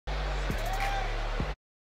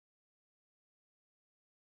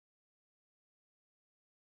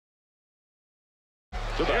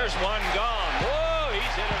Here's one gone. Whoa,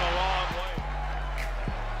 he's hit it a long way.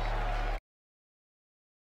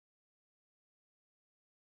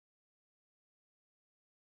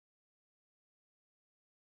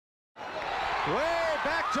 Way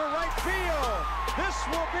back to right field. This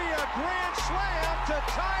will be a grand slam to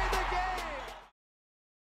tie the game.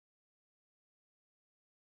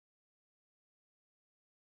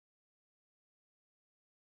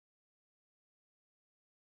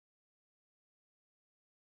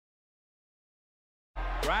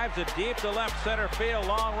 Drives it deep to left center field.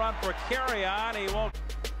 Long run for carry on. He won't.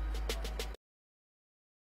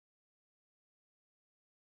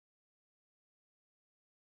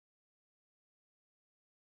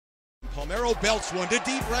 Palmeiro belts one to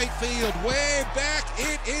deep right field. Way back.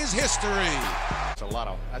 It is history. That's a lot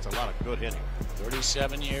of good hitting.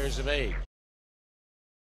 37 years of age.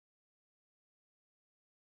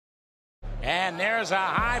 And there's a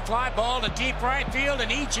high fly ball to deep right field, and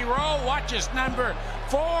Ichiro watches number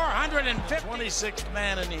 450. 26th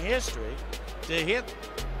man in the history to hit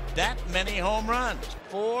that many home runs.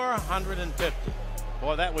 450.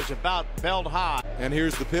 Boy, that was about belt high. And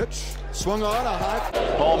here's the pitch. Swung on a high.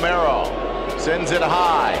 Palmeiro sends it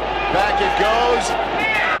high. Back it goes.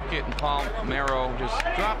 Getting Palmeiro just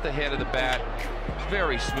dropped the head of the bat.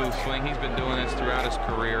 Very smooth swing. He's been doing this throughout his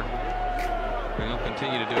career. And he'll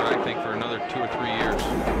continue to do it, I think, for another 2 or 3 years.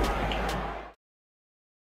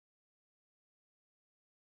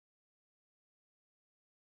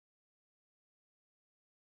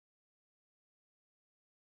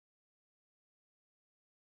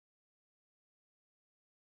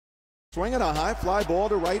 Swinging a high fly ball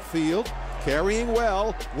to right field. Carrying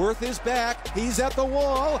well. Worth is back. He's at the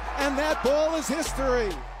wall. And that ball is history.